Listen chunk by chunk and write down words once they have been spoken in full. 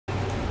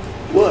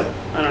What?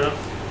 I don't know.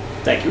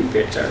 Thank you,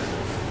 Richard.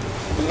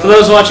 For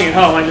those watching at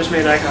home, I just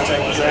made eye contact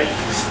with Zach.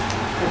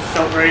 It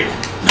felt right.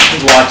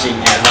 Watching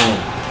at home.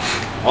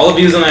 All the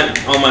views on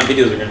all my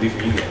videos are gonna be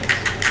for you guys.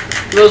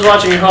 For those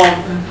watching at home,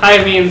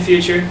 hi me in the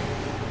future.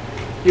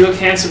 You look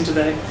handsome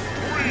today.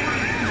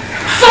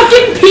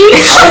 Fucking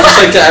Peach! I'd just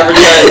like to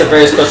advertise a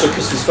very special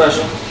Christmas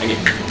special. I get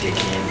dick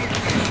candy.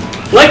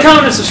 Like,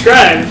 comment, and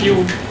subscribe if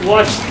you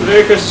watched the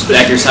very Christmas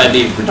Back your special. side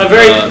B. A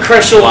very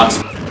crucial.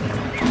 Blocks.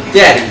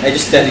 Daddy. I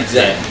just daddied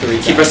Zach 3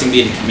 Keep times. pressing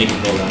B to make it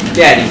go down.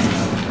 Daddy.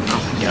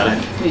 Got it?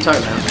 What are you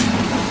talking about?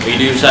 Or you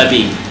do side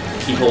B.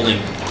 Keep holding.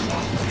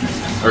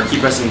 Or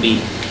keep pressing B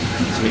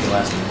to make it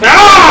last one.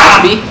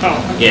 Ah! B? Oh.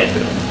 Yeah.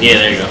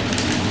 Yeah, there you go.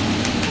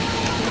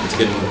 It's a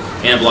good move.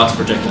 And it blocks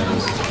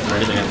projectiles. Or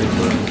anything I think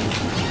for it.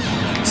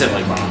 Except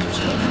like bombs or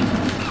stuff.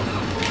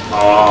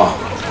 Oh.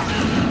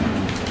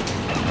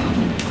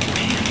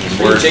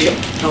 Word. Jacob.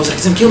 No, Zach,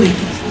 Zim, kill me.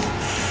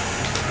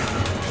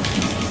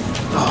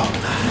 Oh.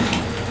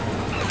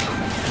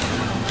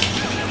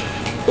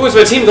 Ooh, it's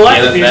my Team Yeah,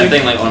 Galactic that music.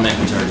 thing like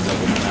automatically charges up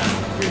with that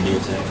for your D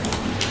attack.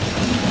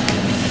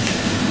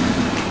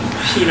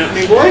 Peanut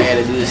me I boy.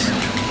 gotta do this. I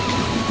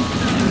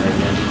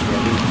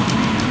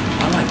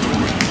like that.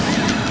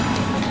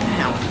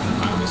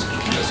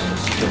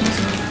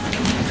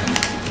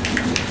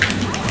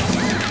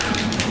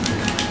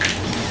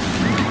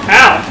 Ow.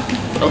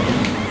 Ow!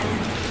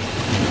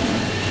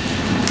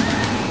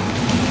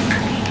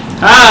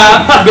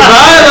 Ah!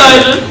 Goodbye,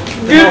 Elijah!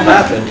 What the hell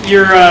happened?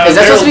 Your, Is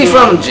that supposed to be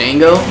barrel from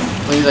Django?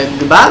 When he's like,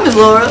 goodbye, Miss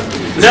Laura? blew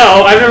up.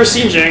 No, I've never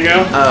seen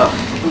Django. Oh,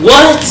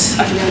 What?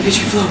 I forgot to get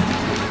your flow.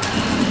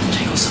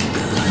 Django's so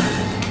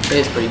good.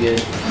 it is pretty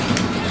good.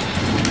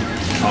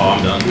 Oh,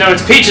 I'm done. No,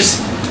 it's Peaches.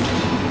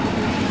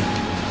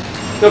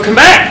 No, come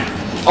back!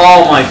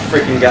 Oh my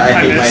freaking god, I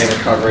I hate my missed.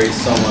 recovery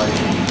so much.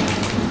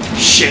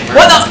 Shit.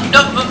 What the?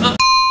 No,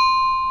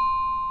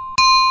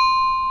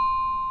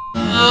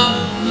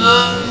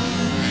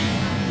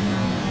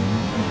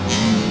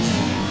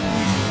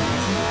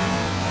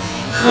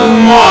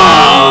 Come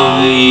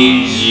on,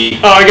 Luigi.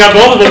 Oh, I got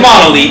both of them. Come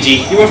on,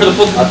 Luigi. You went for the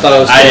full. I thought it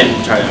was I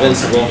didn't try to.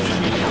 invincible.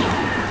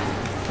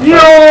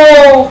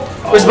 No!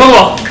 Where's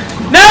Bubble?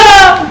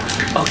 No!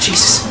 Oh,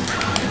 Jesus.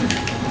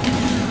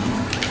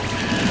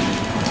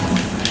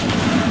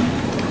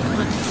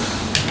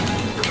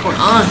 What's going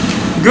on?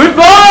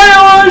 Goodbye,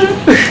 Elijah!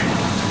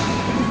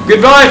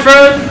 Goodbye,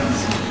 friends!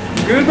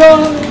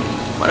 Goodbye!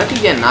 Why do I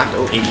keep getting knocked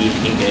over? Inky,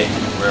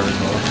 wherever it's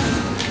called.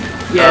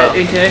 Yeah, Oh.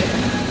 AK.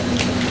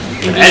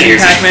 Eddie.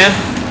 Pac-Man.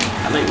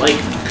 I like.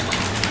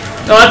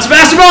 Oh, it's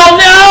basketball!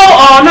 No!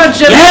 Oh, not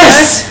just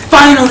Yes!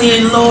 Finally,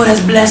 the Lord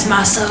has blessed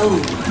my soul.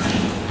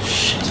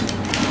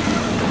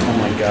 Oh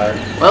my god.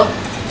 Well,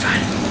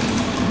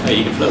 Hey,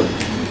 you can float.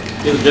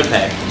 You have a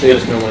jetpack.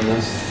 Jacob's gonna win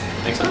this.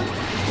 Think so?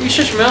 Will you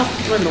shut your mouth?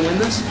 I'm gonna win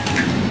this.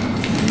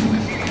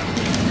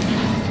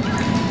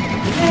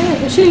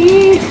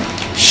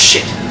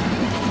 Shit.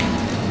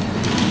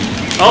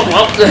 Oh,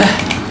 well.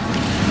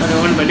 I don't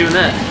know when am I doing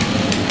that.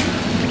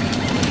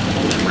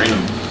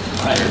 Random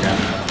fighter guy.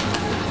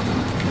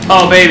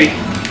 Oh, baby.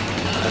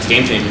 That's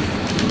game changing.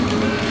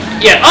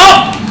 Yeah.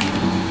 Oh!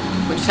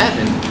 what just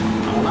happened?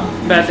 I don't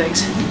know. Bad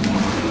things.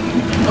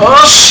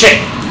 Oh, Shit.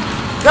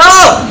 go!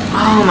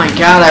 Oh my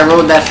god, I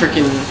rode that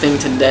freaking thing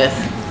to death.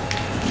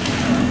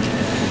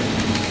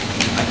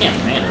 I can't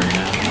land right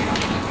now.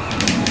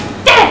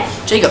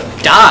 Jacob,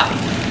 die.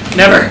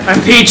 Never.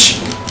 I'm Peach.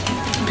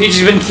 Peach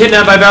has been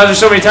kidnapped by Bowser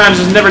so many times,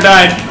 has never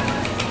died.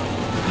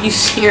 Are you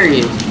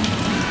serious?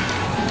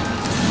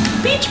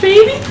 Peach,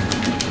 baby.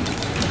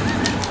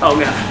 Oh,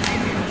 God.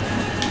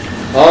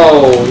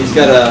 Oh, he's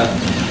got a.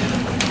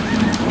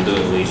 I'm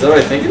doing Is Luigi. that what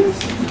I think it is?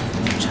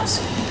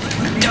 Just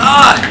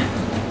die.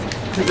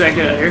 Get that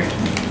guy out of here.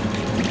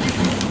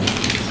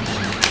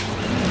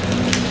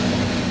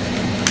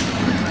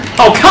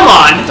 Oh, come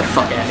on! Get the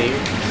fuck out of here.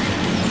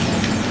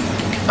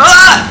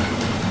 Ah!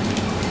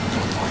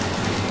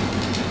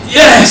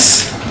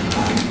 Yes!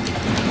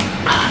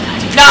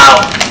 No!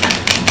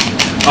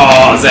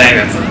 Oh, Zang,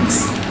 that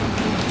sucks.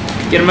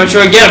 Get him,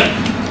 Metro, get him!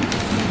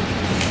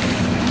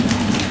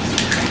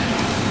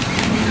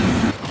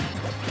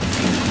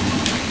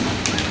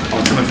 Oh,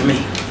 it's coming for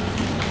me.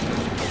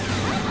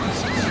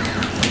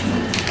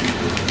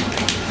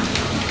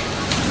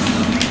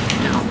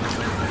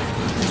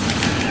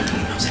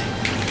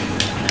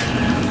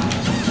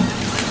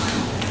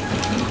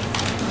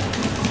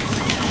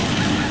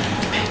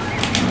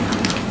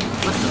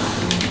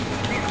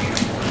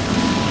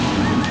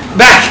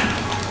 Back!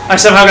 I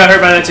somehow got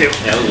hurt by that too.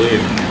 Yeah, that was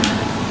weird.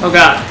 Oh,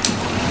 God.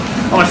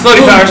 Oh, my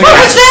floating powers are What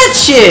was gone. that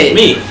shit?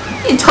 Me.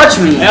 You didn't touch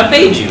me. I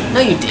outpaid you.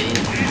 No, you didn't.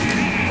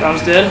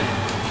 Rob's dead.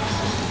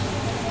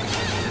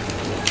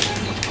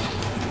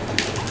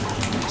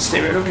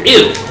 Stay right over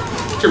here. Ew.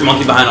 Get your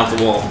monkey behind off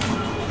the wall.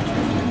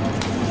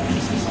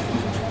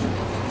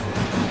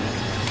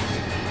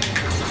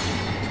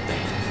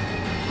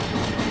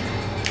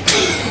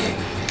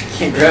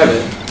 Can't grab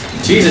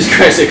it. Jesus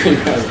Christ, I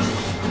couldn't grab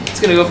it. It's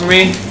gonna go for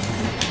me.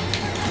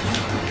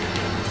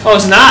 Oh,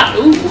 it's not.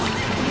 Ooh.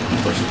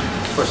 Of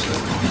course it is.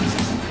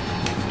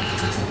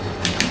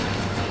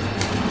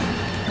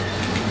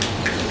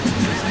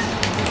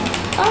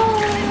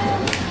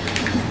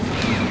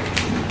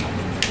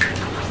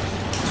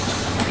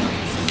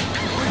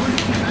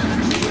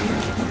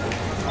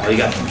 Oh, you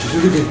got.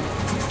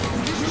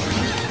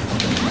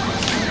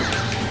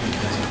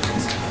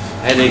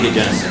 I had to get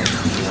Genesis.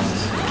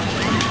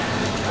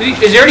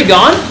 Is he already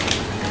gone?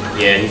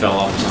 Yeah, he fell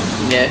off or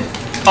something. Yeah.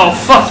 Oh,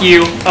 fuck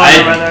you. Oh,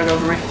 never mind, that'll go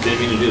for me. Didn't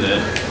mean to do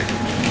that.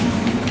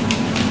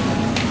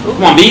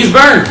 Come on, bees,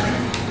 burn!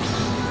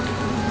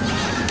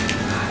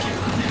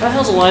 How the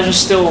hell's Elijah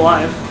still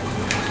alive?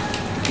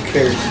 Who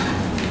cares?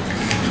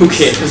 Who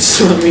cares?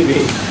 Just let me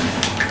be.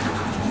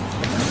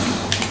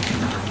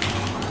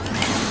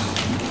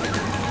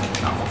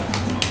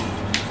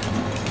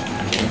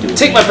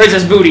 Take my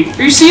princess booty.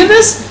 Are you seeing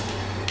this?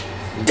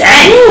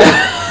 Dang!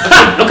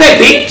 Okay,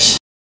 Peach!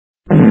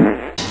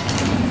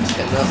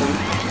 Got nothing.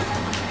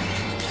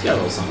 She's got a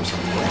little something,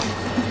 something.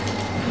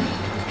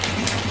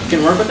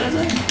 Can work with that,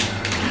 Zach?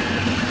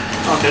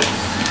 Okay.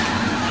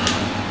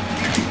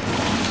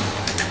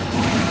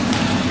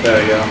 There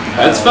we go.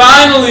 That's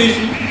fine,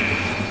 Alicia.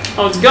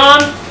 Oh, it's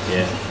gone?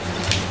 Yeah.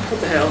 What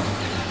the hell?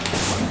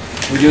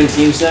 We doing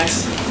team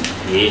sex?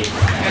 Yeah.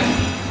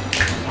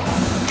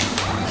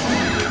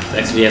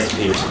 Next, he has to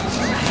pee or something.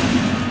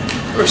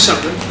 Or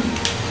something.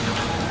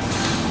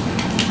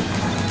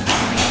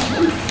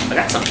 I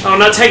got something. Oh,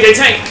 not tank, they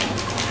tank.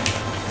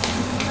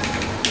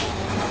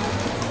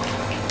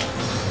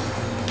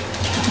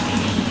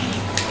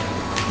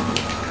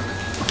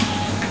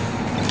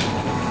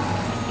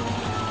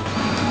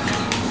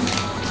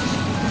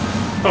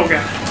 Oh,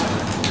 God.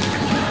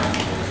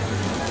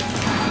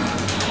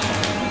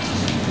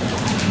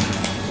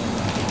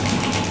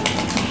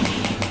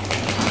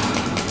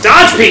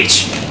 Dodge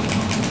Peach!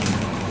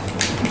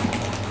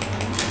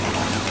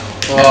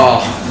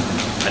 Oh,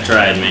 I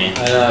tried, man. I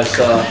know, I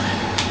saw.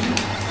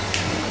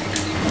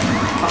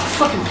 Oh,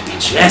 fucking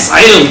Peach. Yes,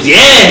 items,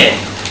 yeah!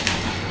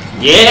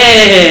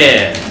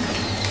 Yeah!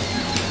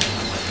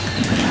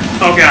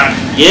 Oh, God.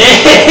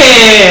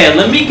 Yeah!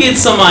 Let me get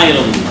some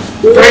items.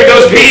 Break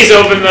those peas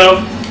open,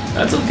 though.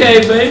 That's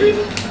okay, baby.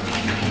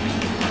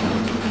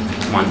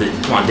 Come on,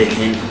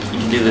 Dickhead. You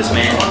can do this,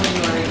 man.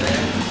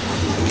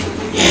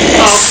 Yes!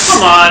 Oh,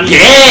 come on.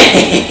 Yeah!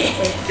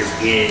 You're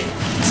good.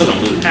 Still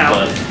gonna lose, Ow.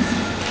 but...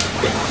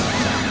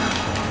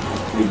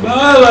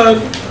 Goodbye, love.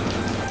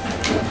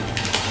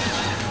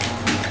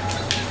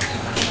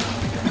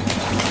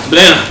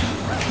 Banana.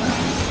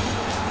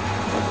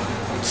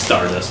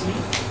 Stardust me.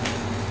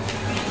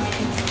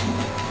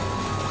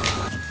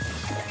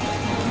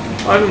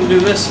 Why didn't we do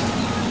this?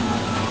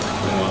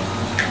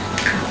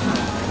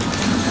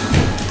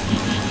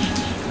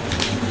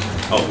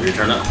 Oh, your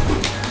turn up.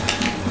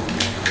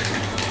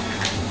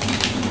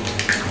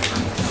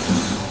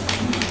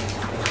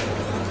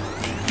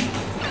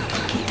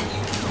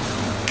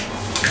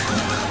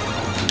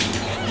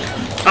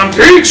 I'm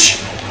Peach!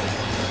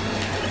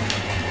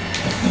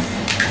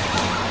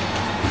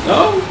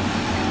 Oh.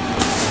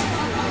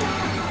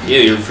 Yeah,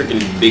 you're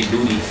freaking big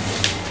booty.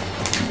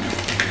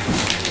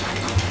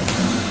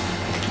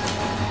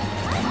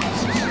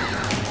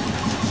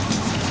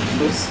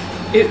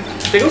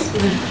 Pickles? You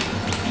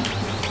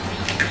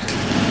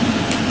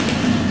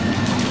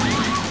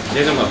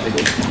guys talking about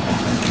pickles?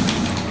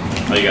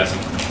 Oh, you got some.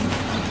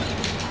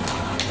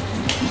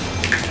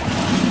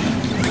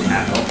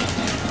 Ow.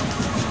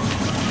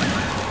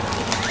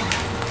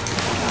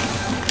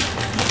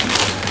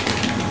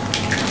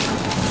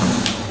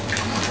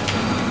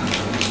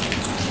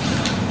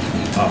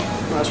 Oh,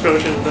 I probably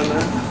shouldn't have done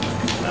that.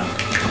 no.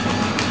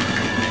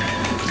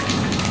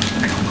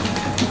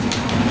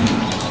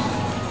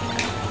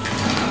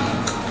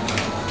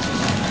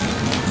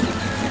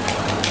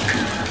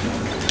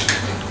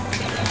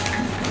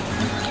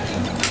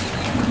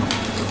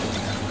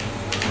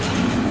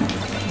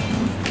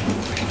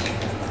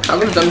 How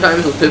come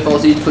sometimes with pitfall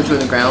seeds put you on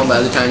the ground, but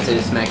other times they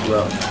just smack you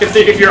up?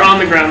 If you're on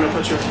the ground, they'll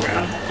put you on the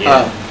ground.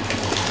 Yeah.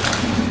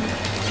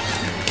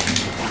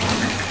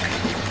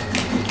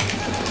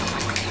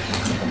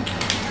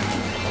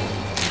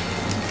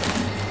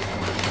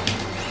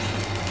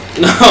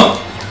 No!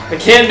 I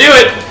can't do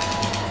it!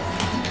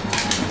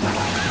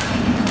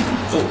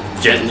 Oh,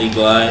 gently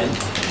glide.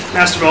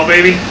 Master Ball,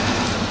 baby.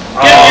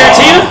 Oh. Get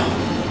Giratina!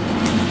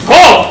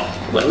 Oh!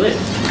 Well, lit.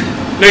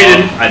 No, you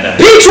didn't. I died.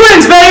 Peach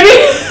wins, baby!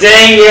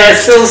 Dang, yeah,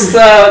 still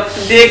stuck.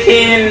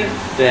 Dickin'.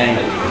 Dang.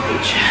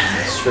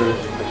 That's true.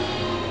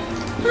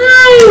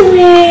 I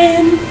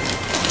win.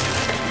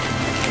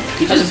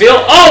 How's it feel?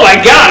 Oh my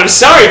god, I'm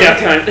sorry, Duck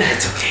Hunt.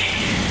 It's okay.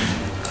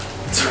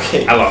 It's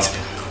okay. I lost.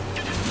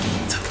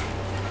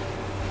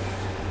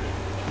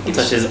 He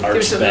touched his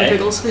arched back.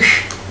 Pickles.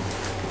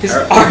 His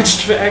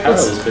arched back. I love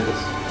those pickles.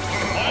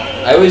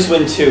 I always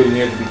win two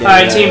near the beginning.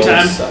 Alright, I team always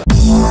time. suck.